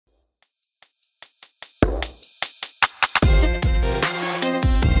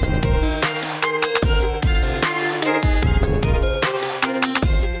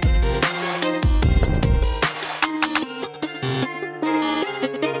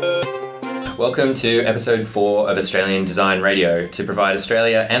Welcome to episode 4 of Australian Design Radio, to provide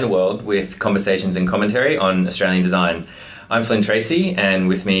Australia and the world with conversations and commentary on Australian design. I'm Flynn Tracy, and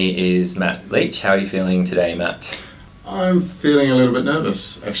with me is Matt Leach. How are you feeling today, Matt? I'm feeling a little bit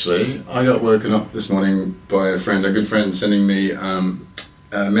nervous, actually. I got woken up this morning by a good friend, sending me a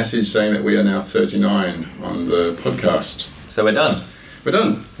message saying that we are now 39 on the podcast. So we're done. We're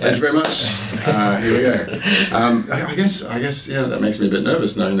done. Yeah. Thank you very much. Here we go. I guess, yeah, that makes me a bit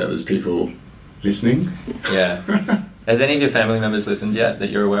nervous knowing that there's people listening. Yeah. Has any of your family members listened yet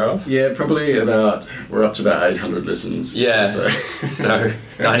that you're aware of? Yeah, probably we're up to about 800 listens. Yeah. So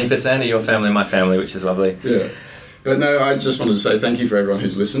 90% of your family and my family, which is lovely. Yeah. But no, I just wanted to say thank you for everyone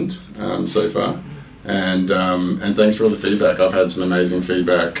who's listened so far. And thanks for all the feedback. I've had some amazing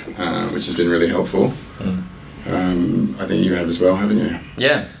feedback, which has been really helpful. I think you have as well, haven't you?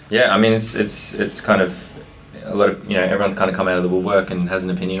 Yeah. I mean, it's kind of a lot of, everyone's kind of come out of the woodwork and has an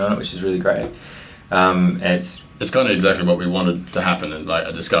opinion on it, which is really great. And it's kind of exactly what we wanted to happen, and like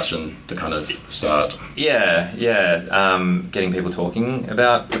a discussion to kind of start. Yeah. Getting people talking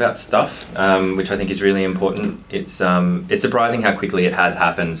about stuff, which I think is really important. It's surprising how quickly it has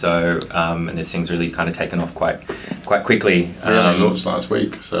happened. So and this thing's really kind of taken off quite quickly. We only launched last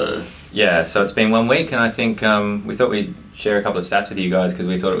week, so. Yeah, so it's been 1 week, and I think we thought we'd share a couple of stats with you guys because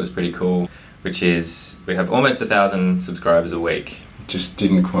we thought it was pretty cool, which is we have almost 1,000 subscribers a week. Just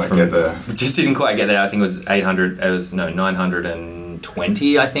didn't quite get there. I think it was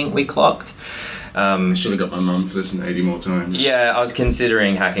 920, I think we clocked. I should have got my mum to listen 80 more times. Yeah, I was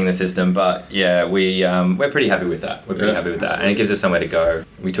considering hacking the system, but yeah, we're pretty happy with that. And it gives us somewhere to go.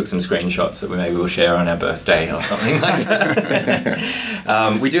 We took some screenshots that maybe we'll share on our birthday or something like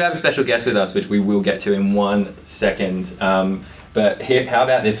that. We do have a special guest with us, which we will get to in 1 second. But here, how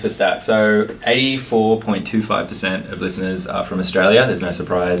about this for stats? So 84.25% of listeners are from Australia. There's no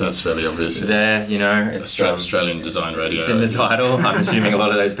surprise. That's fairly obvious. There, it's Australian Design Radio. It's in the title. I'm assuming a lot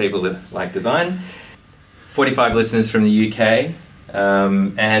of those people like design. 45 listeners from the UK.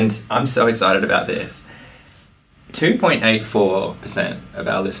 And I'm so excited about this. 2.84% of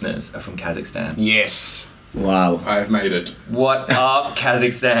our listeners are from Kazakhstan. Yes. Wow. I have made it. What up,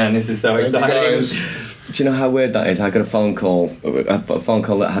 Kazakhstan? This is so exciting. You guys. Do you know how weird that is? I got a phone call that had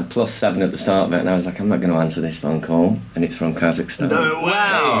 +7 at the start of it, and I was like, I'm not going to answer this phone call, and it's from Kazakhstan. No,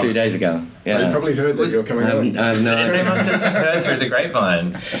 wow. It was 2 days ago. Yeah. You probably heard that you're coming on. I have no They idea. must have heard through the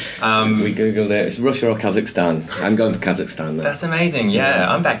grapevine. We googled it. It's Russia or Kazakhstan. I'm going for Kazakhstan now. That's amazing. Yeah,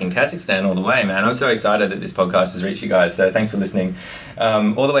 I'm back in Kazakhstan all the way, man. I'm so excited that this podcast has reached you guys, so thanks for listening.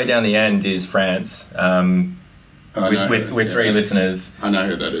 All the way down the end is France. With 3 listeners. I know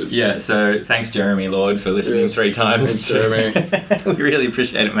who that is. Yeah, so thanks Jeremy Lord for listening 3 times. Thanks, Jeremy. We really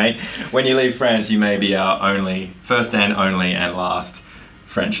appreciate it, mate. When you leave France, you may be our first and last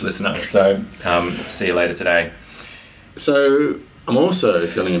French listener. So see you later today. So I'm also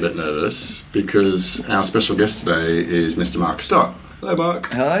feeling a bit nervous because our special guest today is Mr. Mark Stott. Hello,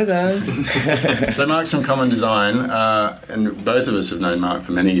 Mark. Hi there. So Mark's from Common Design, and both of us have known Mark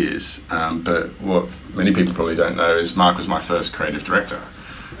for many years, but what many people probably don't know is Mark was my first creative director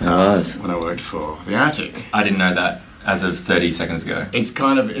when I worked for The Attic. I didn't know that as of 30 seconds ago.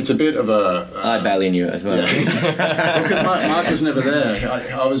 It's a bit of a... I barely knew it as well. Yeah. Because Mark was never there.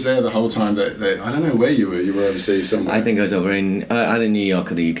 I was there the whole time that I don't know where you were. You were overseas somewhere. I think I was over in either New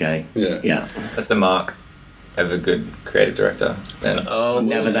York or the UK. Yeah. That's the mark of a good creative director. Then. Oh,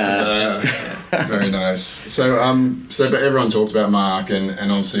 never there. Very nice. So but everyone talked about Mark, and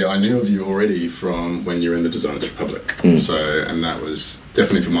obviously I knew of you already from when you were in the Designers Republic. So, and that was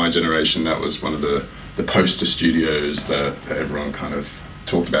definitely for my generation. That was one of the poster studios that everyone kind of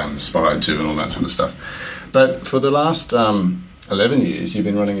talked about and aspired to, and all that sort of stuff. But for the last 11 years, you've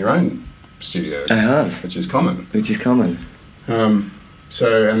been running your own studio. I have. Which is common.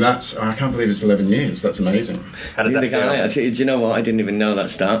 So, and that's, I can't believe it's 11 years. That's amazing. How does that feel? Actually, do you know what? I didn't even know that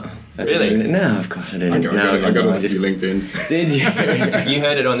start. Really? No, of course I didn't. I got it off your LinkedIn. Did you? You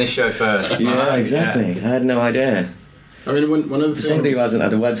heard it on this show first. Yeah, exactly. Yeah. I had no idea. I mean, one of the things... Somebody who hasn't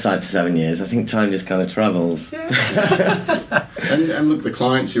had a website for 7 years, I think time just kind of travels. And look, the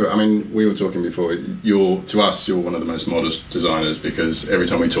clients we were talking before, to us, you're one of the most modest designers, because every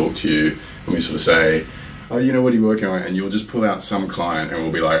time we talk to you and we sort of say, oh, what are you working on? And you'll just pull out some client and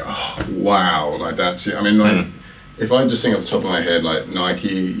we'll be like, oh, wow, like that's it. I mean, like, if I just think off the top of my head, like Nike,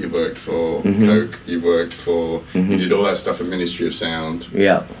 you worked for, Coke, you worked for, you did all that stuff at Ministry of Sound.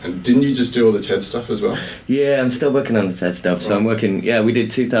 Yeah. And didn't you just do all the TED stuff as well? Yeah, I'm still working on the TED stuff. So I'm working, we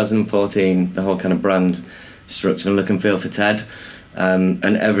did 2014, the whole kind of brand structure and look and feel for TED. And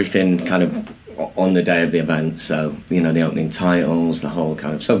everything kind of on the day of the event. So the opening titles, the whole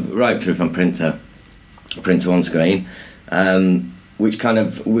kind of, so right through from print to on screen, which kind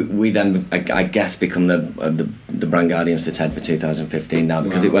of we then I guess become the brand guardians for TED for 2015 now,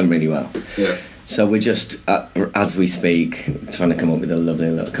 because it went really well. Yeah. So we're just as we speak trying to come up with a lovely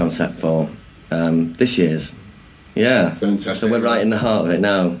little concept for this year's. Yeah. Fantastic. So we're right in the heart of it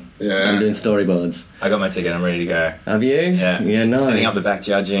now. Yeah. I'm doing storyboards. I got my ticket. I'm ready to go. Have you? Yeah. Yeah, nice. Sitting up the back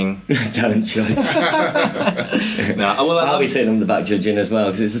judging. Don't judge. No, well, I'll be sitting on the back judging as well,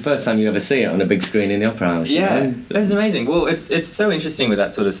 because it's the first time you ever see it on a big screen in the Opera House. Yeah, that's amazing. Well, it's so interesting with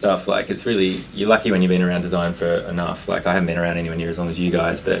that sort of stuff. Like, it's really, you're lucky when you've been around design for enough. Like, I haven't been around anywhere near as long as you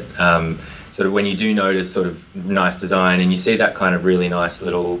guys, but sort of when you do notice sort of nice design and you see that kind of really nice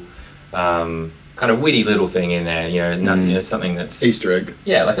little kind of witty little thing in there, something that's Easter egg.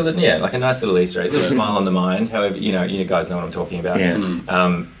 Yeah, like a nice little Easter egg, little smile on the mind. However, you guys know what I'm talking about. Yeah.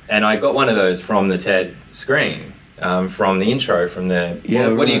 And I got one of those from the TED screen, from the intro, from the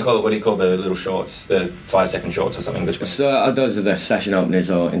what do you call it? What do you call the little shorts, the 5-second shorts or something between? So those are the session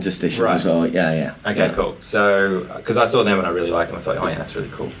openers or interstitials, Right. or yeah. Okay, cool. So because I saw them and I really liked them, I thought, oh yeah, that's really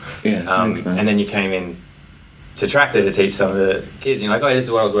cool. Yeah, thanks, man. And then you came in to Tractor to teach some of the kids, and you're like, oh, this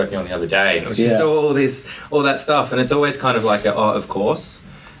is what I was working on the other day, and it was just all that stuff, and it's always kind of like, of course,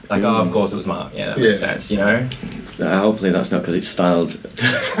 like, oh, of course it was Mark, yeah, that makes sense, Hopefully that's not because it's styled.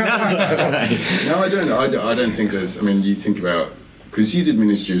 No, I don't. I don't think there's. I mean, you think about, because you did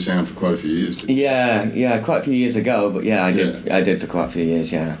Ministry of Sound for quite a few years. Yeah, quite a few years ago, but I did for quite a few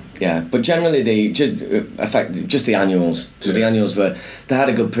years, yeah. But generally just the annuals. So the annuals they had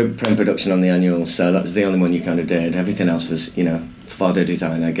a good print production on the annuals, so that was the only one you kind of did. Everything else was, fodder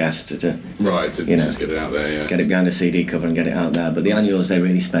design, I guess, to just get it out there, just get it behind a CD cover and get it out there. But the annuals, they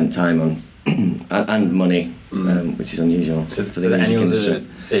really spent time on, and money, which is unusual. So for the music annuals industry. are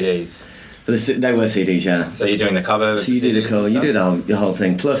CDs. They were CDs, yeah. So you're doing the cover. So you do the cover, you do the whole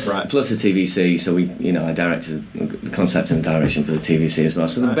thing, plus Right. plus the TVC. So I directed the concept and the direction for the TVC as well.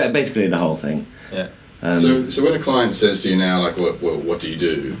 So basically the whole thing. Yeah. So when a client says to you now, like, what do you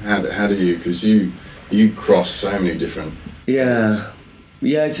do? How do you? Because you cross so many different. Yeah. Do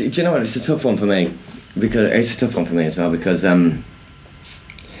you know what? It's a tough one for me, because it's a tough one for me as well, because I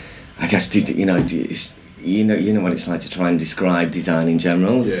guess you know what it's like to try and describe design in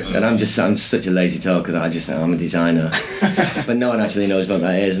general. Yes. And I'm such a lazy talker that I just say I'm a designer, but no one actually knows what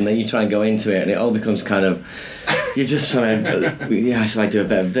that is. And then you try and go into it, and it all becomes kind of, you're just trying to, so I do a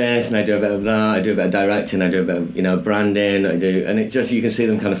bit of this, and I do a bit of that, I do a bit of directing, I do a bit of branding, and it just, you can see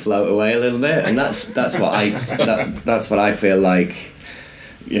them kind of float away a little bit, and that's what I feel like.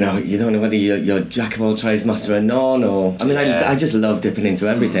 You don't know whether you're jack of all trades, master of none, or I just love dipping into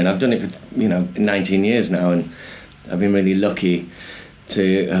everything. I've done it for 19 years now, and I've been really lucky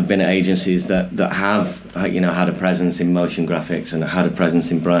to have been at agencies that have had a presence in motion graphics and had a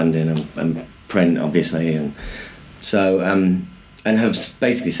presence in branding and print, obviously, and so and have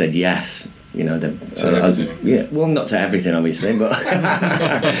basically said yes. Not to everything, obviously, but.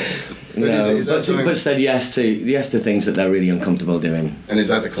 But said yes to things that they're really uncomfortable doing. And is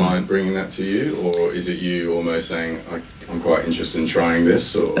that the client bringing that to you, or is it you almost saying, I'm quite interested in trying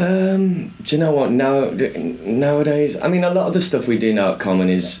this? Or do you know what? Nowadays, a lot of the stuff we do now at Common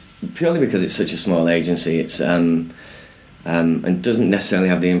is purely because it's such a small agency. It's and doesn't necessarily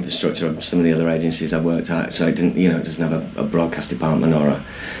have the infrastructure of some of the other agencies I've worked at. So it doesn't have a broadcast department or a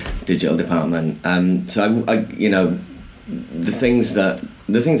digital department. So the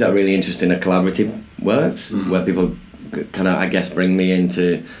things that are really interesting are collaborative works, where people kind of, I guess, bring me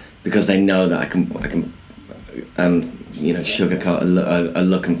into, because they know that I can sugarcoat a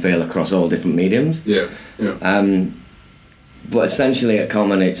look and feel across all different mediums. Yeah. But essentially at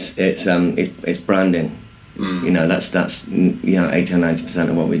Common, it's branding. That's 80 or 90%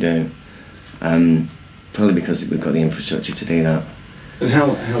 of what we do. Probably because we've got the infrastructure to do that. And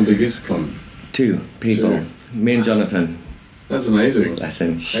how big is Common? 2 people. 2. Me and Jonathan. That's amazing. Bless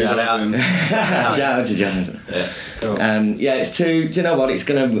him. Shout out. Shout out to Jonathan. Yeah, cool. It's 2. Do you know what? It's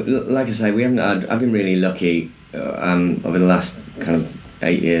gonna, like I say, I've been really lucky over the last kind of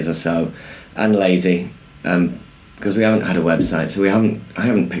 8 years or so, and lazy, because we haven't had a website, so I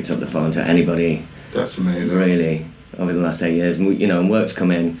haven't picked up the phone to anybody. That's amazing. Really, over the last 8 years, and work's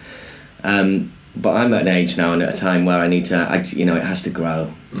come in. But I'm at an age now and at a time where I need to, it has to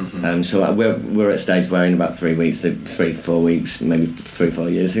grow. Mm-hmm. So we're at a stage where in about 3 weeks, 3-4 weeks, maybe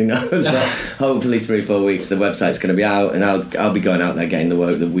 3-4 years, who knows? But hopefully 3-4 weeks, the website's going to be out, and I'll be going out there getting the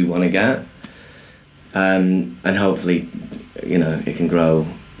work that we want to get, and hopefully, it can grow.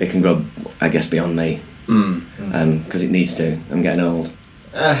 It can grow, I guess, beyond me, because it needs to. I'm getting old.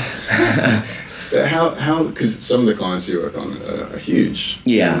 How? Because some of the clients you work on are huge.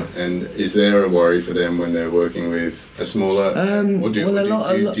 Yeah. And is there a worry for them when they're working with a smaller? Or do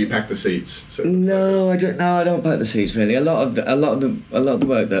you pack the seats? So no, I don't. No, I don't pack the seats really. A lot of the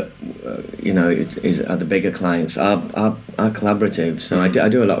work that is are the bigger clients are collaborative. So I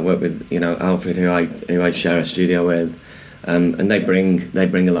do a lot of work with Alfred, who I share a studio with. And they bring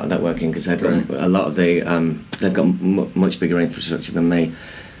a lot of that work in because they've got a lot of they've got much bigger infrastructure than me.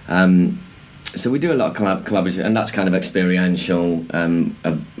 So we do a lot of collaborative, and that's kind of experiential,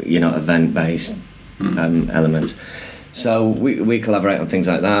 event based elements. So we collaborate on things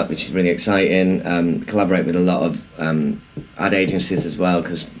like that, which is really exciting. Collaborate with a lot of ad agencies as well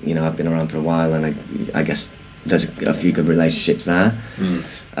because I've been around for a while, and I guess there's a few good relationships there.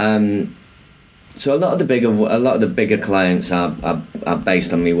 So a lot of the bigger clients are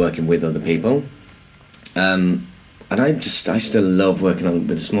based on me working with other people, and I still love working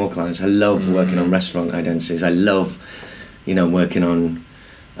with the small clients. I love working on restaurant identities. I love, working on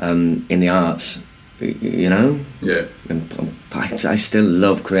in the arts. Yeah. And I still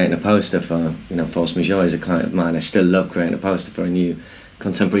love creating a poster for Force Majeure is a client of mine. I still love creating a poster for a new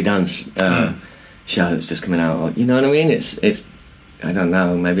contemporary dance show that's just coming out. Or, you know what I mean? It's I don't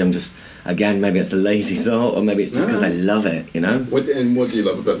know. Maybe I'm just. Again, maybe it's a lazy thought, or maybe it's just because I love it, What do you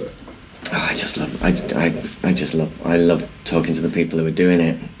love about that? Oh, I love talking to the people who are doing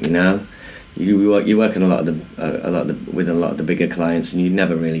it. You work on with a lot of the bigger clients, and you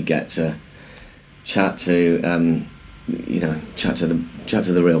never really get to chat to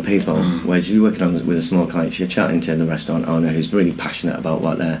the real people. Whereas you're working with a small client, you're chatting to the restaurant owner who's really passionate about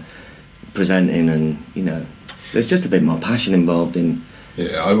what they're presenting, and there's just a bit more passion involved in.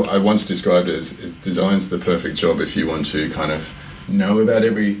 Yeah, I once described it as design's the perfect job if you want to kind of know about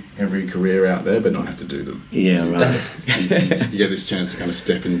every career out there but not have to do them. Yeah, right. You get this chance to kind of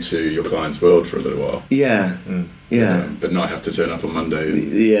step into your client's world for a little while. Yeah, yeah. But not have to turn up on Monday.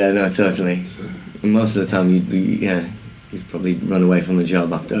 Yeah, no, totally. So. Most of the time you'd probably run away from the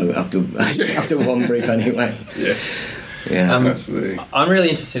job after one brief anyway. Yeah. Yeah, absolutely. I'm really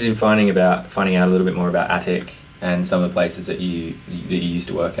interested in finding out a little bit more about Attic and some of the places that you used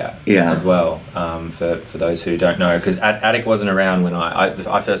to work at as well, for those who don't know, because Attic wasn't around when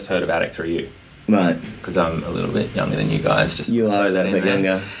I first heard of Attic through you. Right. Because I'm a little bit younger than you guys. You are a little bit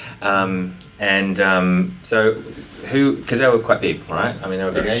younger. So because they were quite big, right? I mean, they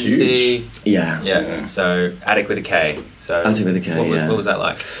were a big agency. Huge. Yeah. So Attic with a K. So Attic with a K, what was that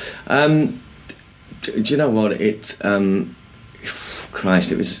like? Do you know what?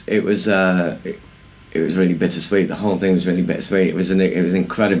 Christ, it was really bittersweet. The whole thing was really bittersweet. It was an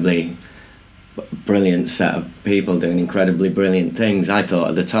incredibly brilliant set of people doing incredibly brilliant things. I thought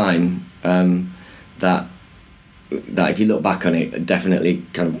at the time that if you look back on it, definitely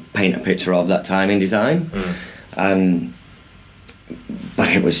kind of paint a picture of that time in design. But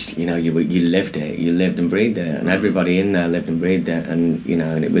it was, you lived it. You lived and breathed it, and everybody in there lived and breathed it. And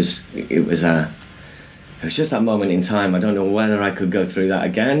and it was just that moment in time. I don't know whether I could go through that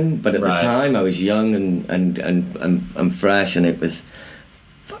again, but at the time I was young and fresh, and it was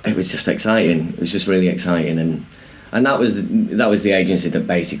just exciting. It was just really exciting, and that was the agency that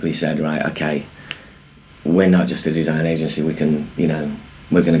basically said, right, okay, we're not just a design agency. We can,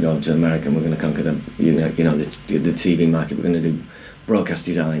 we're going to go up to America and we're going to conquer the TV market. We're going to do broadcast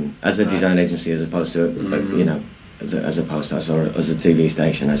design as a design agency, as opposed to as opposed to as a TV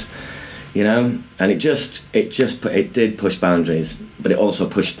station. And it did push boundaries, but it also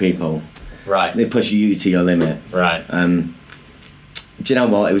pushed people. Right. It pushed you to your limit. Right. Do you know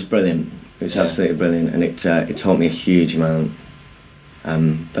what? It was brilliant. It was absolutely brilliant, and it taught me a huge amount.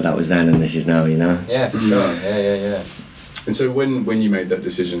 But that was then, and this is now. Yeah, for sure. Yeah. And so when you made that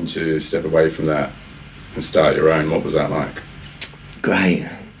decision to step away from that and start your own, what was that like? Great.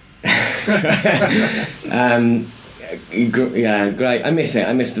 Yeah, great. I miss it.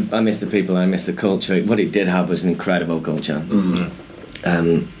 I miss the people. I miss the culture. What it did have was an incredible culture.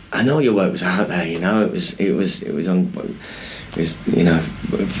 Mm-hmm. I know your work was out there. It was on. It was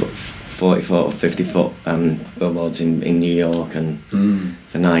 40-foot or 50-foot billboards in New York and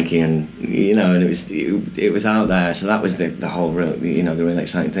for Nike, and and it was out there. So that was the whole real the really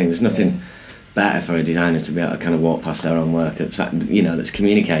exciting thing. There's nothing better for a designer to be able to kind of walk past their own work that's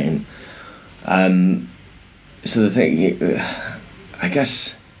communicating. So the thing, I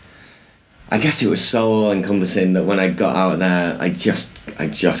guess it was so all-encompassing that when I got out there, I just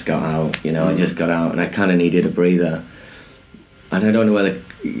got out. I just got out, and I kind of needed a breather. And I don't know whether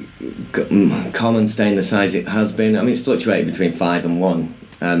Common staying the size it has been. I mean, it's fluctuated between 5 and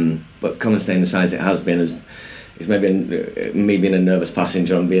 1, but Common staying the size it has been it's maybe me being a nervous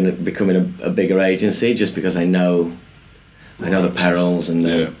passenger and becoming a bigger agency, just because I know the perils and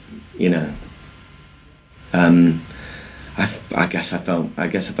the, you know. I guess I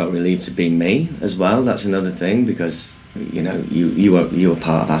felt relieved to be me as well. That's another thing, because you know you were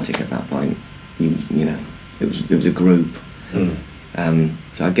part of Attic at that point. You know it was a group.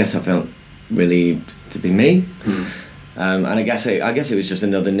 So I guess I felt relieved to be me. And I guess it was just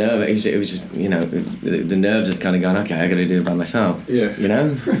another nerve. It was just, you know, the nerves had kind of gone, okay, I got to do it by myself. Yeah. You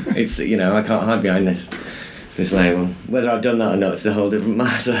know, it's, you know, I can't hide behind this label. Whether I've done that or not, it's a whole different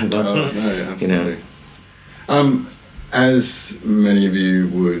matter. But, no, absolutely. You know. As many of you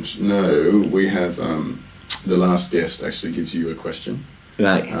would know, we have the last guest actually gives you a question.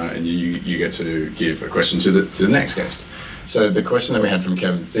 Right. And you get to give a question to the next guest. So the question that we had from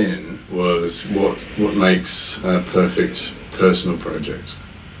Kevin Finn was, what makes a perfect personal project?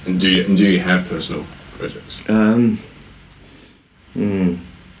 And do you have personal projects? I mean,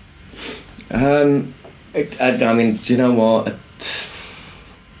 do you know what?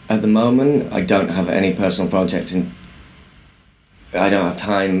 At the moment, I don't have any personal projects, and I don't have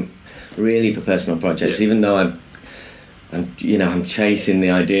time really for personal projects. Yeah. Even though I'm chasing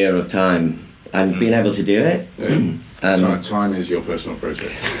the idea of time and being able to do it. Yeah. So time is your personal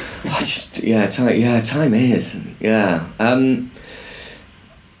project. Time is. Yeah.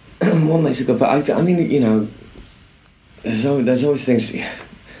 What makes it good? But I mean, you know, there's always things.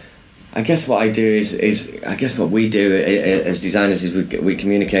 I guess what I do is I guess what we do as designers is we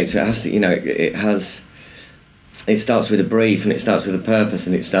communicate. So it has to, you know, it starts with a brief, and it starts with a purpose,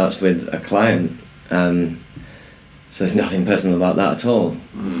 and it starts with a client. So there's nothing personal about that at all.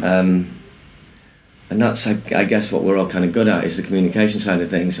 And that's, I guess, what we're all kind of good at, is the communication side of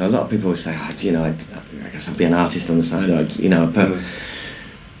things. So a lot of people will say, you know, I guess I'd be an artist on the side, or, you know, but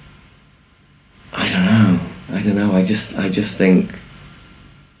I don't know. I just think,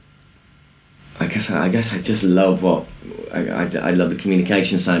 I guess I just love what I love the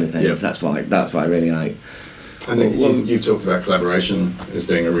communication side of things. Yep. That's what I really like. And you've talked about collaboration as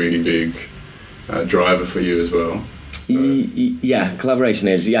being a really big driver for you as well. So. Yeah, collaboration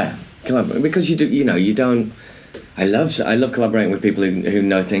is because you don't. I love collaborating with people who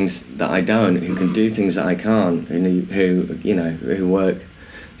know things that I don't, who can do things that I can't, who work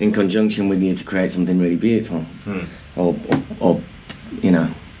in conjunction with you to create something really beautiful, or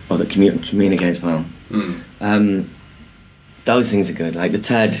that communicates well. Those things are good. Like the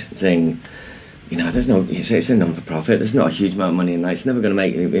TED thing, you know, it's a non-for-profit. There's not a huge amount of money in that. It's never going to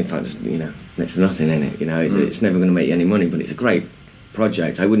make. In fact, you know, next to nothing in it. You know, it's never going to make you any money. But it's a great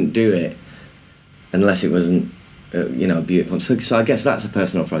project. I wouldn't do it unless it wasn't, beautiful. So I guess that's a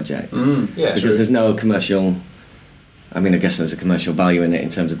personal project. Because there's no commercial. I mean, I guess there's a commercial value in it in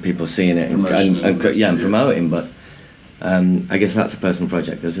terms of people seeing it and promoting. But I guess that's a personal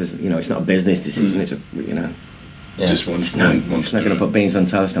project because it's not a business decision. It's just one. It's not going to put beans on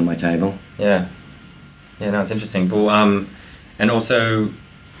toast on my table. Yeah. Yeah. No, it's interesting. Well, and also I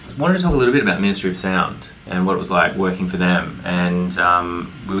wanted to talk a little bit about Ministry of Sound and what it was like working for them. And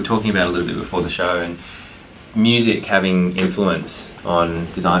we were talking about it a little bit before the show, and music having influence on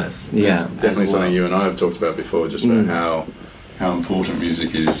designers. Yeah, it's definitely something you and I have talked about before, just about how important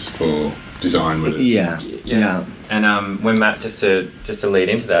music is for design with it. Yeah. And when Matt, just to lead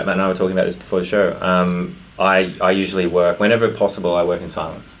into that, Matt and I were talking about this before the show. I usually work, whenever possible, I work in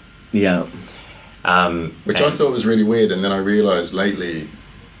silence. Yeah. Which I thought was really weird, and then I realised lately,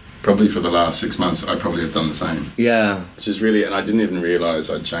 probably for the last 6 months, I probably have done the same. Yeah. Which is really, and I didn't even realise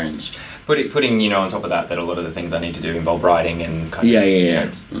I'd changed. Putting on top of that a lot of the things I need to do involve writing and kind of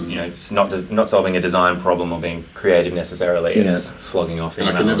it's not solving a design problem or being creative necessarily. It's flogging off. And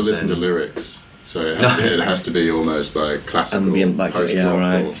I can never listen to lyrics. So it has to be almost like classical, ambient, right. Or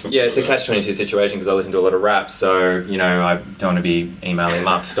something. Yeah, it's a catch-22 situation because I listen to a lot of rap, so I don't want to be emailing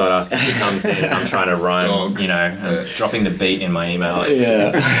Mark Stoddart if he comes in and I'm trying to rhyme, and dropping the beat in my email.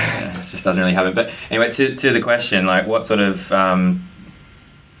 It just doesn't really happen. But anyway, to the question, like what sort of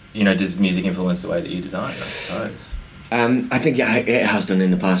does music influence the way that you design, I suppose? I think it has done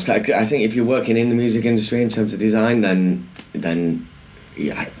in the past. I think if you're working in the music industry in terms of design, then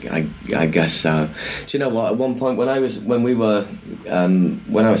I guess so. Do you know what? At one point when I was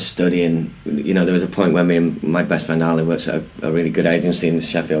studying, there was a point where me and my best friend Ali works at a really good agency in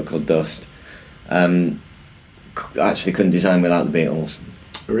Sheffield called Dust. Actually, couldn't design without the Beatles.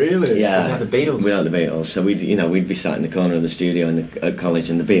 Really? Yeah. Without the Beatles. Without the Beatles. So we'd be sat in the corner of the studio at college,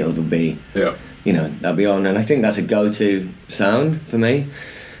 and the Beatles would be, that'd be on. And I think that's a go-to sound for me.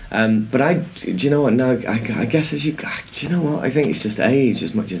 But do you know what? No, I guess as you, do you know what? I think it's just age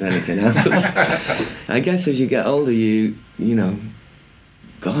as much as anything else. I guess as you get older, you know,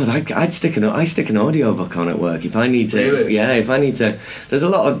 God, I stick an audiobook on at work if I need to. Really? Yeah, if I need to. There's a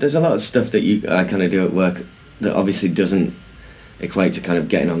lot of stuff that I kind of do at work that obviously doesn't equate to kind of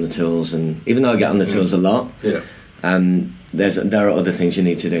getting on the tools, and even though I get on the tools a lot, Yeah. there are other things you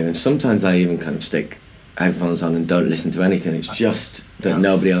need to do, and sometimes I even kind of stick headphones on and don't listen to anything. It's just that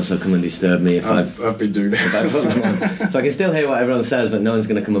nobody else will come and disturb me if I've been doing if I that. put them on. So I can still hear what everyone says, but no one's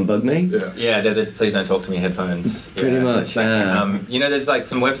going to come and bug me. Yeah. Yeah, they're the please don't talk to me headphones. Pretty much, yeah. You know, there's like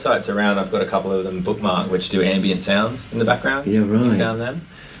some websites around. I've got a couple of them bookmarked which do ambient sounds in the background. Yeah, right. You found them.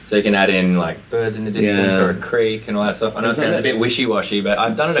 So you can add in like birds in the distance Yeah. or a creek and all that stuff. I know it There's sounds that- a bit wishy-washy, but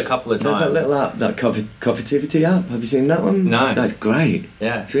I've done it a couple of There's times. that little app, that Coffeetivity app. Have you seen that one? No. That's great.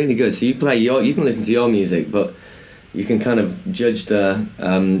 Yeah. It's really good. So you can listen to your music, but you can kind of judge the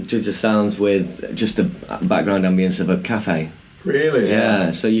sounds with just the background ambience of a cafe. Really?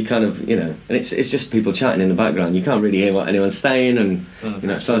 Yeah. So you kind of, you know, and it's just people chatting in the background. You can't really hear what anyone's saying, and you're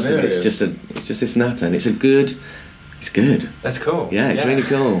not supposed to. But it's just this natter, and it's good. It's good. That's cool. Yeah, it's really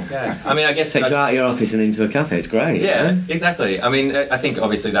cool. Yeah. I mean, I guess... Takes you out of your office and into a cafe. It's great. Yeah, Yeah. exactly. I mean, I think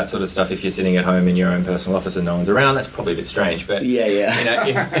obviously that sort of stuff, if you're sitting at home in your own personal office and no one's around, that's probably a bit strange. But Yeah.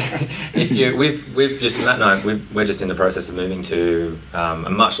 you know, if you, we've just Matt and I, we're just in the process of moving to a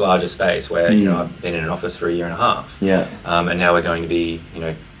much larger space where you know I've been in an office for a year and a half. Yeah. And now we're going to be, you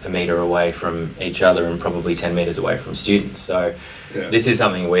know, a metre away from each other and probably 10 metres away from students. So this is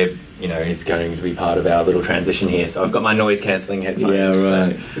something where, you know, is going to be part of our little transition here. So I've got my noise cancelling headphones. Yeah,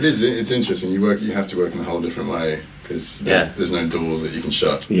 right. It's interesting. You have to work in a whole different way because there's no doors that you can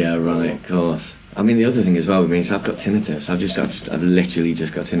shut. Yeah, right. Of course. I mean, the other thing as well with me is I've got tinnitus. I've literally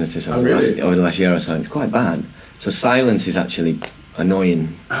just got tinnitus over the last year or so. It's quite bad. So silence is actually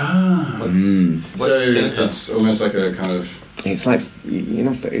annoying. So tinnitus? it's almost like a kind of... It's like, you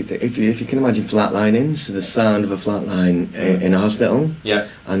know, if you can imagine flatlining, so the sound of a flatline in a hospital,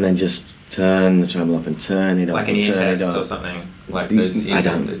 and then just turn the treble up and turn it up, like an and ear turn test it up. or something. Like those I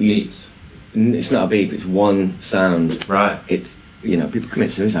don't. beeps. It's not a beep. It's one sound. Right. It's, you know, people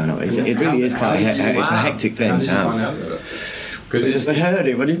commit suicide. It really is quite. It's a hectic thing to have. Because I heard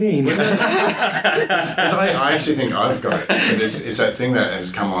it. What do you mean? I actually think I've got it, but it's that thing that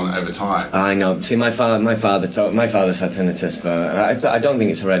has come on over time. I know. See, my father's had tinnitus for. I don't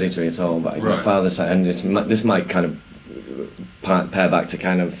think it's hereditary at all, but my father's had, and this might kind of pair back to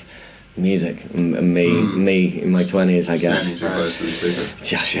kind of music and me in my 20s, I guess. Standing too close to the speaker.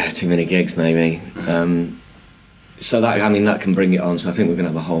 Just too many gigs maybe. So that can bring it on. So I think we're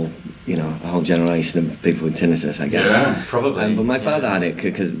going to have a whole generation of people with tinnitus, I guess. Yeah, probably. But my father had it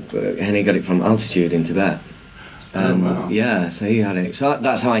because Henny got it from altitude in Tibet. Wow. Yeah, so he had it. So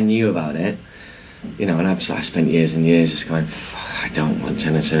that's how I knew about it. You know, and I spent years and years just going, I don't want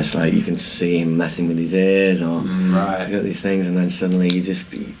tinnitus. Like, you can see him messing with his ears or Right. you know, these things, and then suddenly you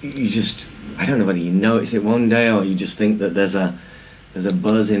just I don't know whether you notice it one day or you just think that there's a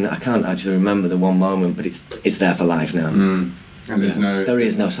buzz in. I can't actually remember the one moment, but it's there for life now. And There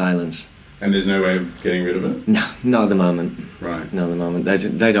is no silence. And there's no way of getting rid of it. No, not at the moment. Right. Not at the moment.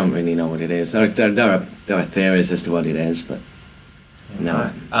 They don't really know what it is. There are theories as to what it is, but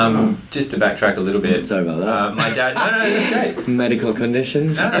no. Right. Just to backtrack a little bit. Sorry about that. My dad. No, that's great. Medical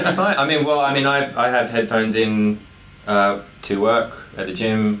conditions. No, that's fine. I have headphones in to work, at the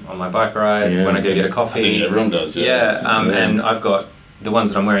gym, on my bike ride, when I go get a coffee. I think everyone does. Yeah. And I've got the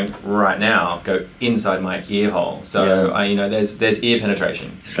ones that I'm wearing right now go inside my ear hole. So there's ear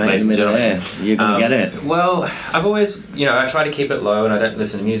penetration. Straight in the middle there. You're gonna get it. Well, I've always, I try to keep it low, and I don't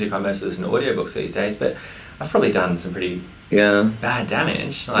listen to music. I mostly listen to audiobooks these days, but I've probably done some pretty bad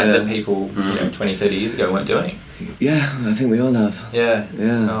damage, that people 20, 30 years ago weren't doing. Yeah, I think we all have. Yeah.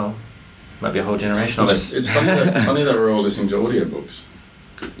 Yeah. Oh, might be a whole generation of us. It's funny that we're all listening to audiobooks.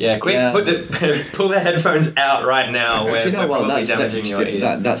 Yeah, quick! Yeah. Pull the headphones out right now. Do you know what? Probably damaging your ears.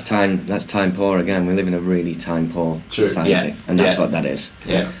 That's time poor again. We live in a really time poor society, Yeah. and that's what that is.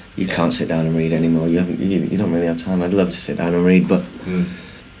 Yeah. You can't sit down and read anymore. You don't really have time. I'd love to sit down and read, but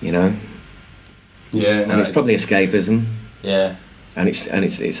Yeah. and it's probably escapism. Yeah. And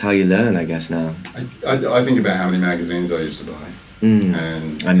it's how you learn, I guess now. I think about how many magazines I used to buy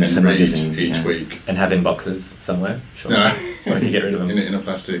and I miss a read magazine, each week. And have in boxes somewhere. Sure. No, Or you get rid of them. in a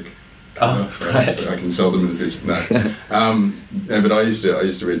plastic. Oh, so right. I can sell them in the future. No, but I used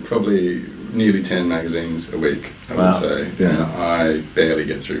to read probably nearly 10 magazines a week. I would say. Yeah. And I barely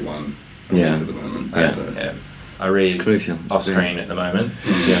get through one a week at the moment. Yeah. I read It's crucial. off screen at the moment.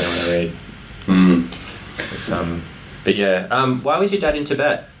 It's the only one I read. Mm. But yeah. Why was your dad in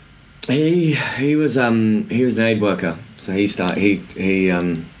Tibet? He was an aid worker. So he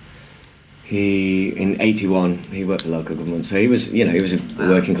in '81 he worked for local government. So he was a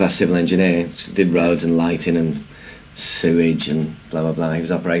working class civil engineer. Did roads and lighting and sewage and blah blah blah. He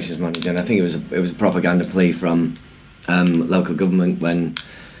was operations manager, and I think it was a propaganda plea from local government when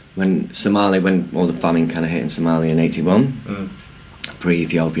all the famine kind of hit in Somalia in '81,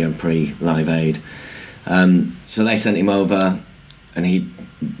 pre-Ethiopia and pre-Live Aid. So they sent him over, and he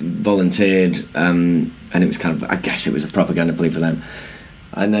volunteered, and it was kind of, I guess it was a propaganda plea for them.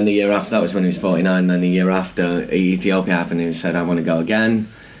 And then the year after, that was when he was 49. Then the year after Ethiopia happened, he said, "I want to go again,"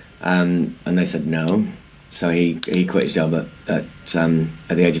 and they said no. So he quit his job at the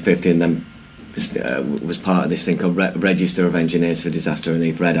age of 50, and then was part of this thing called Register of Engineers for Disaster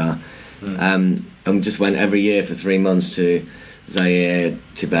Relief, REDAR, and just went every year for 3 months to Zaire,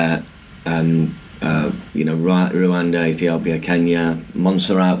 Tibet, Rwanda, Ethiopia, Kenya,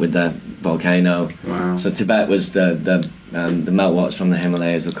 Montserrat with the volcano. Wow. So Tibet was the meltwaters from the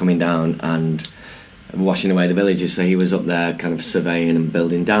Himalayas were coming down and washing away the villages. So he was up there, kind of surveying and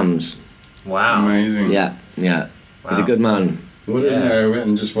building dams. Wow. Amazing. Yeah. Wow. He's a good man. What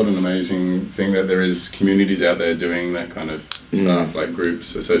an amazing thing that there is communities out there doing that kind of stuff, like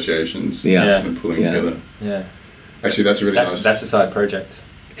groups, associations, and pulling together. Yeah. Actually, that's a really nice. That's a side project.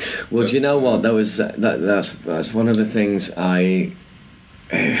 Well, do you know what? That's one of the things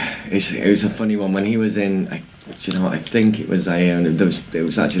it was a funny one when he was in. I think it was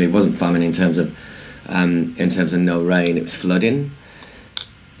it wasn't famine in terms of no rain. It was flooding.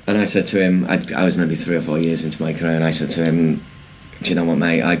 And I said to him, I was maybe 3 or 4 years into my career, and I said to him, "Do you know what,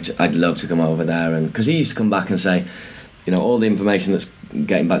 mate? I'd love to come over there," and because he used to come back and say, all the information that's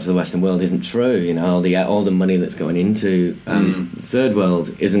getting back to the Western world isn't true. All the money that's going into the third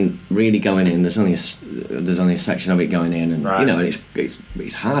world isn't really going in. There's only a section of it going in, and right. And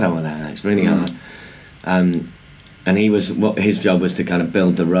it's hard over there. It's really hard. And his job was to kind of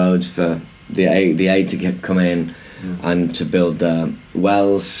build the roads for the aid to come in. And to build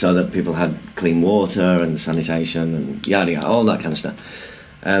wells so that people had clean water and sanitation and yada yada, all that kind of stuff.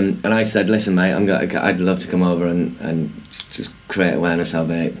 And I said, "Listen, mate, I'd love to come over and just create awareness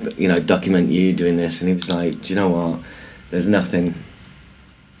of it, but, document you doing this." And he was like, "Do you know what? There's nothing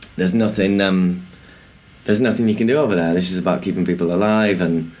you can do over there. This is about keeping people alive."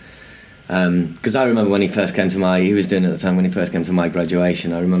 And because I remember when he first came to he was doing it at the time when he first came to my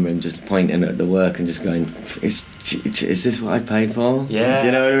graduation. I remember him just pointing at the work and just going, "Is this what I paid for?" Yeah. Do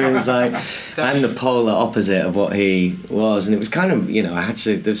you know what I mean? It was like, I'm the polar opposite of what he was, and it was kind of,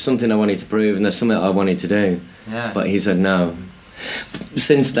 there's something I wanted to prove, and there's something I wanted to do. Yeah. But he said no.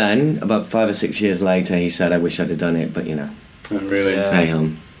 Since then, about 5 or 6 years later, he said, "I wish I'd have done it," but Oh, really? Yeah. hey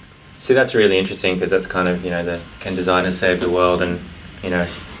See, that's really interesting because that's kind of, can designers save the world? And,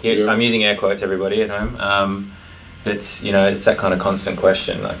 I'm using air quotes, everybody at home. It's that kind of constant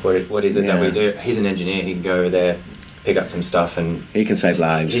question, like what is it that we do? He's an engineer. He can go over there, pick up some stuff, and he can save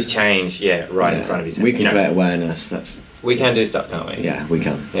lives. His change, right in front of his. We can create awareness. We can do stuff, can't we? Yeah, we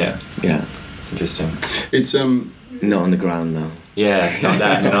can. Yeah. It's interesting. It's not on the ground though. Yeah, not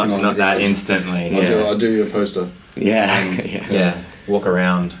that instantly. I'll do your poster. Yeah. Walk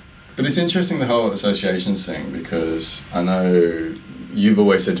around. But it's interesting, the whole associations thing, because I know you've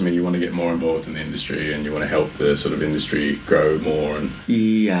always said to me you want to get more involved in the industry and you want to help the sort of industry grow more. And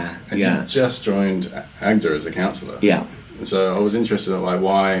you just joined AGDA as a counsellor. Yeah. So I was interested in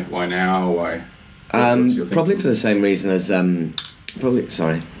why now? Why? Probably for the same reason as probably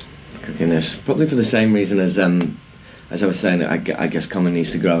for the same reason as I was saying, I guess Common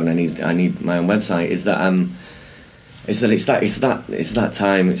needs to grow, and I need my own website. Is that it's that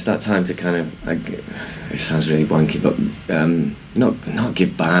time to kind of, it sounds really wanky, but not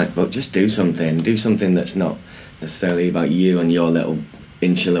give back, but just do something that's not necessarily about you and your little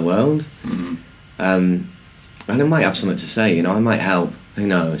insular world. Mm-hmm. And I might have something to say, I might help, who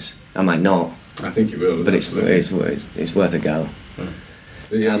knows, I might not, I think you will, but it's worth a go.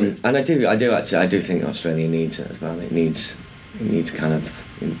 And I do think Australia needs it as well. It needs kind of,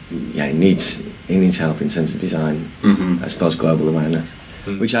 it needs help in terms of design. Mm-hmm. I suppose global awareness,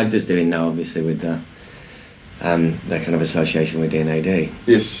 which AGDA's doing now, obviously, with their kind of association with DNAD.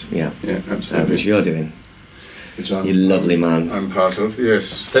 Yes. Yeah, absolutely. Which you're doing. Which you lovely man. I'm part of.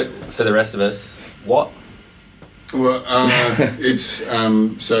 Yes. For the rest of us, what? Well, it's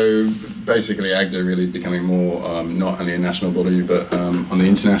so basically AGDA really becoming more not only a national body but on the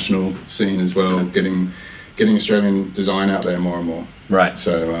international scene as well, getting Australian design out there more and more. Right.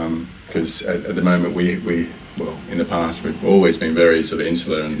 So because at the moment we in the past we've always been very sort of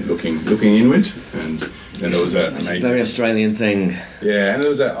insular and looking inward, and And there was that It's a amazing. very Australian thing. Yeah, and there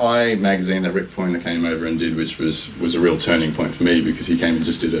was that I magazine that Rick Pointer came over and did, which was a real turning point for me because he came and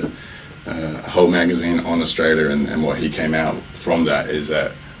just did a whole magazine on Australia, and what he came out from that is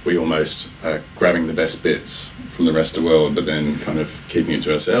that we almost are grabbing the best bits from the rest of the world, but then kind of keeping it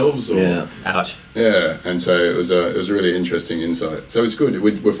to ourselves. Or, Yeah. Ouch. Yeah, and so it was a really interesting insight. So it's good.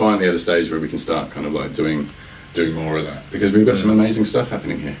 We're finally at a stage where we can start kind of like doing more of that because we've got some amazing stuff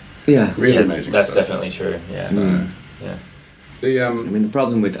happening here. Yeah. Really Yeah, amazing that's stuff. definitely true. Yeah. Mm. Yeah. The I mean, the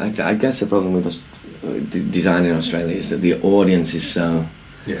problem with I guess the problem with us design in Australia is that the audience is so.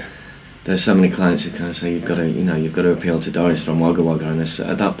 yeah. There's so many clients who kind of say you've got to appeal to Doris from Wagga Wagga, and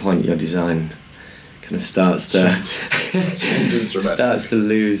at that point your design kind of starts to Changes dramatically. starts to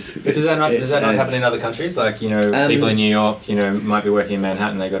lose. But does that not its happen edge. in other countries? Like, people in New York, might be working in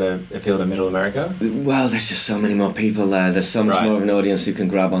Manhattan. They got to appeal to Middle America. Well, there's just so many more people there. There's so much Right. more of an audience who can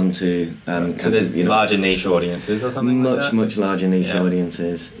grab onto. So there's larger niche audiences or something like that? Much larger niche Yeah.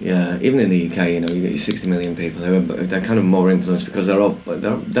 audiences. Yeah, even in the UK, you get your 60 million people who they're kind of more influenced because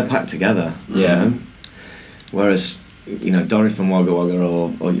they're packed together. Yeah. You know? Whereas, Doris from Wagga Wagga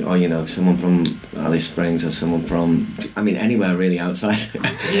or someone from Alice Springs or someone from anywhere really outside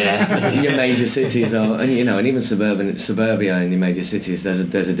Yeah. your major cities and even suburbia in the major cities. There's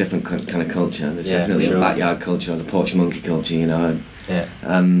a different kind of culture. There's Yeah, definitely sure. a backyard culture, the porch monkey culture. Yeah.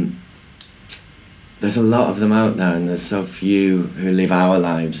 There's a lot of them out there, and there's so few who live our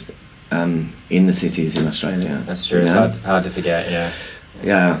lives in the cities in Australia. That's true. you It's know? hard to forget, yeah.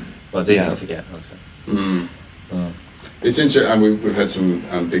 Yeah. Well, it's easy Yeah. to forget, obviously. Mm. Mm. It's interesting. We've had some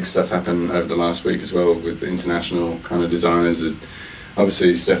big stuff happen over the last week as well with international kind of designers.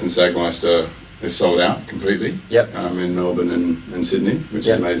 Obviously, Stefan Sagmeister is sold out completely. Yep. In Melbourne and Sydney, which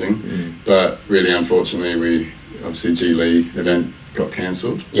Yep. is amazing. Mm. But really, unfortunately, G Lee event got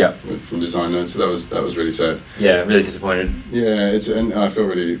cancelled Yeah. from Design Node, so that was really sad. Yeah, really disappointed. Yeah, and I feel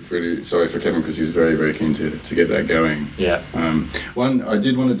really really sorry for Kevin because he was very very keen to get that going. Yeah. One, I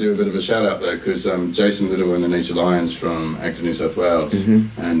did want to do a bit of a shout out though, because Jason Little and Anita Lyons from Acton New South Wales, Mhm.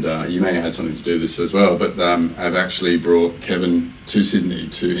 and you may have had something to do with this as well, but have actually brought Kevin to Sydney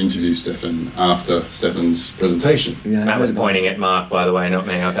to interview Stefan after Stefan's presentation. Yeah, Matt was pointing at Mark, by the way, not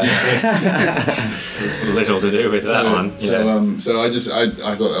me. I've had little to do with that one. So I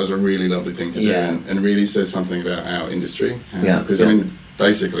thought that was a really lovely thing to do, Yeah. and really says something about our industry. Yeah. Because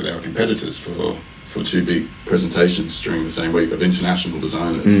basically they were competitors for two big presentations during the same week of international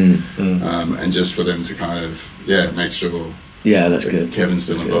designers. And just for them to kind of make sure Yeah, that's good. Kevin's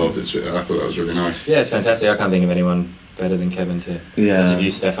still That's involved. I thought that was really nice. Yeah, it's fantastic. I can't think of anyone better than Kevin to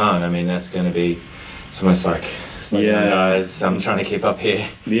interview Stefan. That's going to be it's almost like Yeah. guys, I'm trying to keep up here.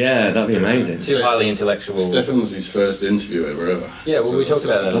 Yeah, that'd be amazing. Too highly intellectual. Stefan was his first interview ever. Yeah, well, we talked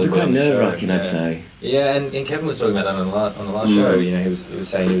about that. That'd be quite on the show, nerve-wracking, yeah. I'd say. Yeah, and Kevin was talking about that on the last show. He was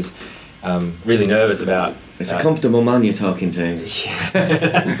saying he was really nervous about. It's a comfortable man you're talking to. Yeah,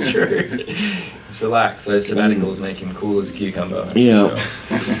 that's true. Just relax. Those sabbaticals make him cool as a cucumber. Yeah.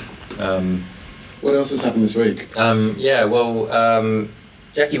 What else has happened this week?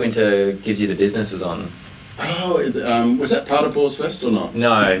 Jackie Winter Gives You the Business was on. Oh, was that part of Paws Fest or not?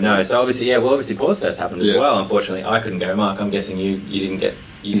 No. So obviously Paws Fest happened as Yeah. well. Unfortunately, I couldn't go. Mark, I'm guessing you didn't get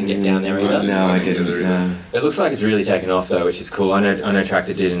down there either. No, I I didn't didn't. either. No. It looks like it's really taken off though, which is cool. I know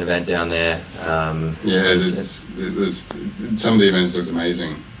Tractor did an event down there. There's some of the events looked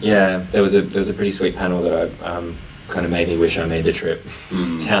amazing. Yeah, there was a pretty sweet panel that I kind of made me wish I made the trip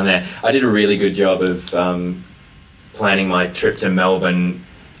down there. I did a really good job of planning my trip to Melbourne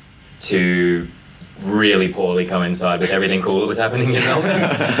to really poorly coincide with everything cool that was happening in Melbourne.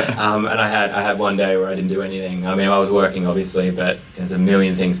 And I had one day where I didn't do anything. I was working obviously, but there's a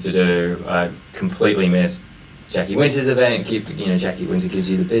million things to do. I completely missed Jackie Winter's event. Jackie Winter Gives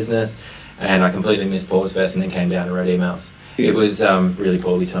You the Business, and I completely missed Paws Fest, and then came down to Radio Mouse. It was really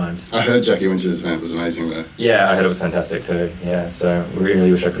poorly timed. I heard Jackie Winter's event was amazing though. Yeah, I heard it was fantastic too. Yeah, so I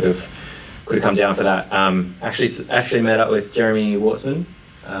really wish I could have come down for that. Actually met up with Jeremy Wartsman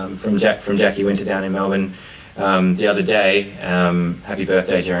from Jackie Winter down in Melbourne the other day. Happy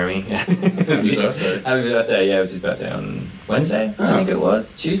birthday, Jeremy! Happy birthday! Happy birthday! Yeah, it was his birthday on Wednesday. I think it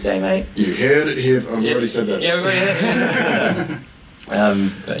was Tuesday, mate. You heard it here. I've already said that. Yeah, we've already heard it.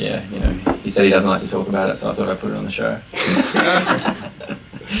 But yeah, he said he doesn't like to talk about it, so I thought I'd put it on the show.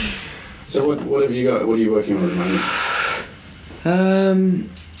 So what have you got? What are you working on at the moment?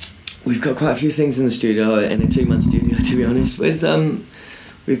 We've got quite a few things in the studio, in a 2-man studio to be honest with.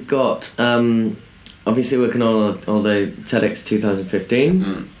 We've got obviously working on all the TEDx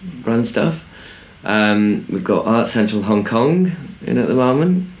 2015 brand stuff. We've got Art Central Hong Kong in at the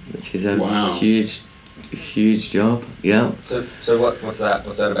moment, which is a Wow. huge huge job. Yeah. So what's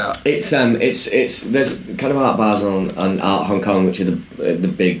that about? It's there's kind of art Basel and Art Hong Kong, which are the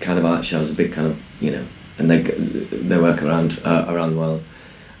big kind of art shows, the big kind of, you know, and they work around the world.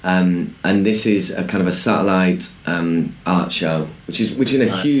 And this is a kind of a satellite art show, which is in a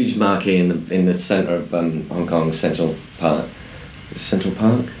huge marquee in the centre of Hong Kong, Central Park. Central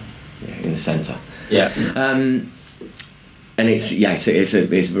Park, yeah, in the centre. Yeah. And it's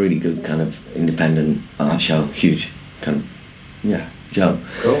a really good kind of independent art show, huge kind of job.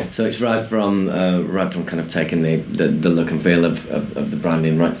 Cool. So it's right from kind of taking the look and feel of the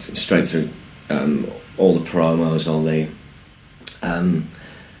branding right straight through all the promos, all the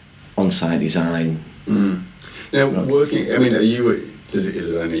on-site design. Now, working. I mean, is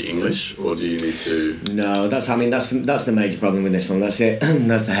it only English, or do you need to? No, that's the major problem with this one. That's it.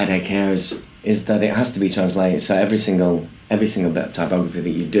 That's the headache here. Is that it has to be translated. So every single bit of typography that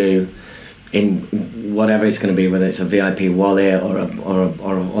you do, in whatever it's going to be, whether it's a VIP wallet or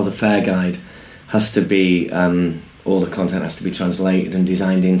the fair guide, has to be all the content has to be translated and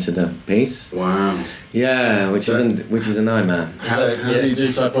designed into the piece. Wow. Yeah, which is a nightmare. How do you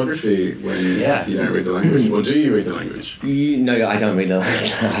do typography when you don't read the language? Or do you read the language? No, I don't read the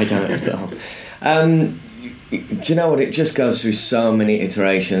language. I don't at all. Do you know what? It just goes through so many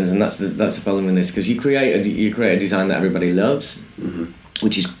iterations, and that's the problem with this, because you create a design that everybody loves,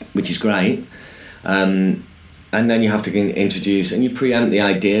 which is great, and then you have to introduce and you preempt the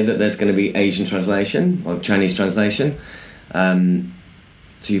idea that there's going to be Asian translation or Chinese translation.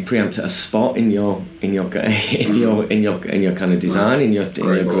 So you preempt a spot in your kind of design, in your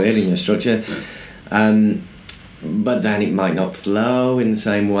grid, in your structure. But then it might not flow in the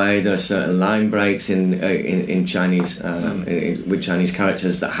same way. There are certain line breaks in Chinese with Chinese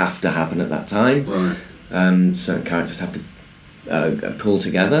characters that have to happen at that time. Right. Certain characters have to pull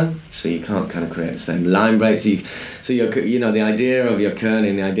together, so you can't kind of create the same line breaks. So the idea of your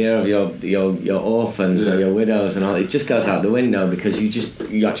kerning, the idea of your orphans or your widows and all, it just goes out the window because you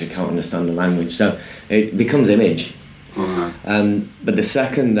actually can't understand the language. So it becomes image. But the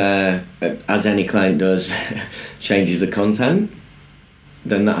second as any client does, changes the content,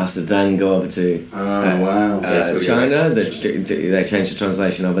 then that has to then go over to China. They change the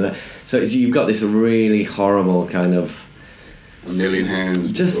translation over there. So you've got this really horrible kind of a million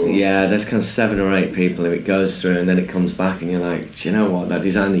hands. There's kind of 7 or 8 people who it goes through, and then it comes back, and you're like, do you know what? That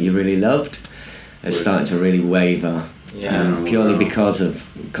design that you really loved is starting to really waver, purely because of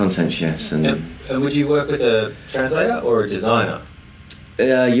content shifts. And would you work with a translator or a designer?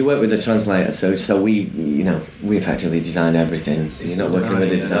 You work with a translator, so we effectively design everything. So you're not working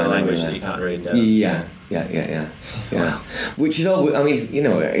with a designer. Language that you can't read. Yeah. Wow. Which is all. I mean,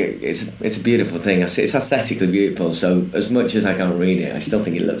 it's a beautiful thing. It's aesthetically beautiful. So as much as I can't read it, I still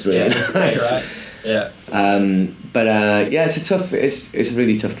think it looks really nice. Right. Yeah. It's a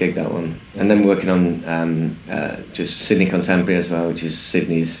really tough gig, that one. And then working on just Sydney Contemporary as well, which is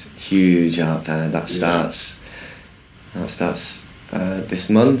Sydney's huge art fair. That starts this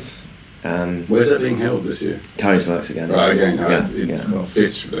month. Where's that being held this year? Carriage Works again. Right, again. It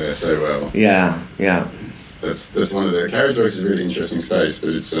fits there so well. Yeah. That's one of the Carriage Works is a really interesting space, but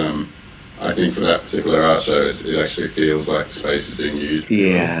it's I think for that particular art show, it actually feels like the space is being used.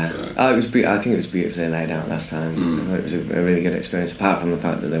 Yeah. I think it was beautifully laid out last time. I thought it was a really good experience, apart from the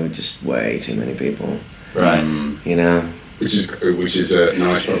fact that there were just way too many people. Right. Which is a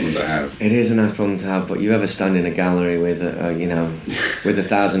nice problem to have. It is a nice problem to have, but you ever stand in a gallery with with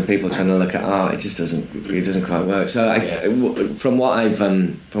 1,000 people trying to look at art, it just doesn't quite work. So from what I've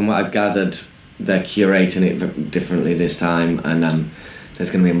gathered, they're curating it differently this time, and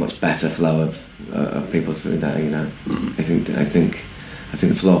there's going to be a much better flow of people through that. I think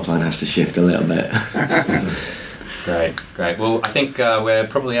the floor plan has to shift a little bit. Great. Well, I think we're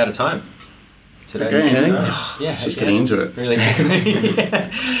probably out of time today. Okay. Just getting into it. Really.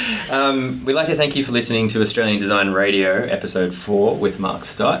 We'd like to thank you for listening to Australian Design Radio, episode 4 with Mark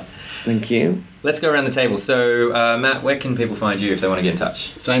Stott. Thank you. Let's go around the table. So, Matt, where can people find you if they want to get in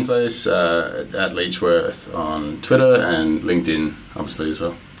touch? Same place, at Leechworth on Twitter and LinkedIn, obviously, as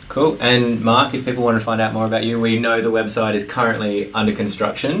well. Cool. And Mark, if people want to find out more about you, we know the website is currently under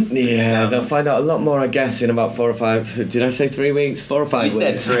construction. Yeah, they'll find out a lot more, I guess, in about 4 or 5... Did I say 3 weeks? 4 or 5 weeks?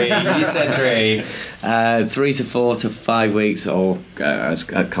 You said 3. 3 to 4 to 5 weeks, or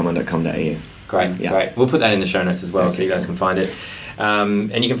at common.com.au. Great. We'll put that in the show notes as well, so you guys can find it.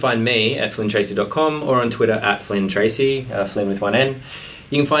 And you can find me at flynntracy.com or on Twitter at flynntracy, Flynn with 1 N.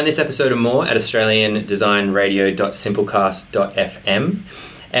 You can find this episode and more at australiandesignradio.simplecast.fm.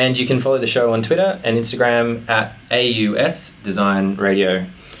 And you can follow the show on Twitter and Instagram at AUS Design Radio.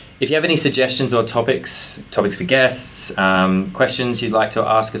 If you have any suggestions or topics for guests, questions you'd like to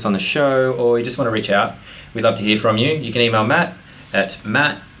ask us on the show, or you just want to reach out, we'd love to hear from you. You can email Matt at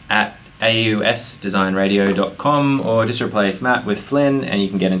ausdesignradio.com, or just replace Matt with Flynn and you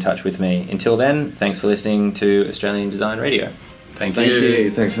can get in touch with me. Until then, thanks for listening to Australian Design Radio. Thank Thank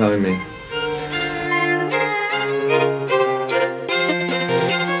you. Thanks for having me.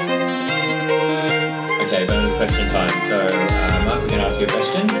 Okay, bonus question time. So, Mark, we're going to ask you a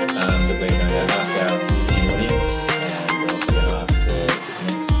question that we're going to ask our viewing audience, and we're also going to ask the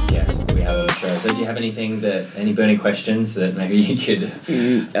next guest that we have on the show. So, do you have any burning questions that maybe you could?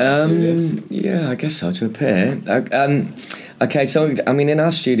 Yeah, I guess so, to a pair. Okay, so I mean, in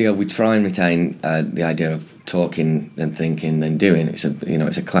our studio, we try and retain the idea of talking and thinking and doing. It's a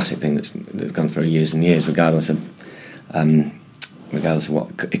it's a classic thing that's gone for years and years, regardless of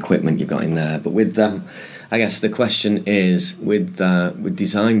what equipment you've got in there. But with I guess the question is, with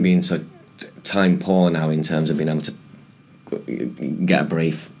design being so time poor now in terms of being able to get a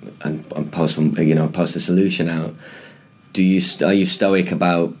brief and post a solution out, are you stoic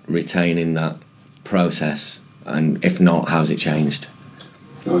about retaining that process? And if not, how's it changed?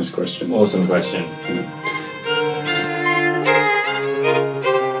 Nice question. Awesome question. Yeah.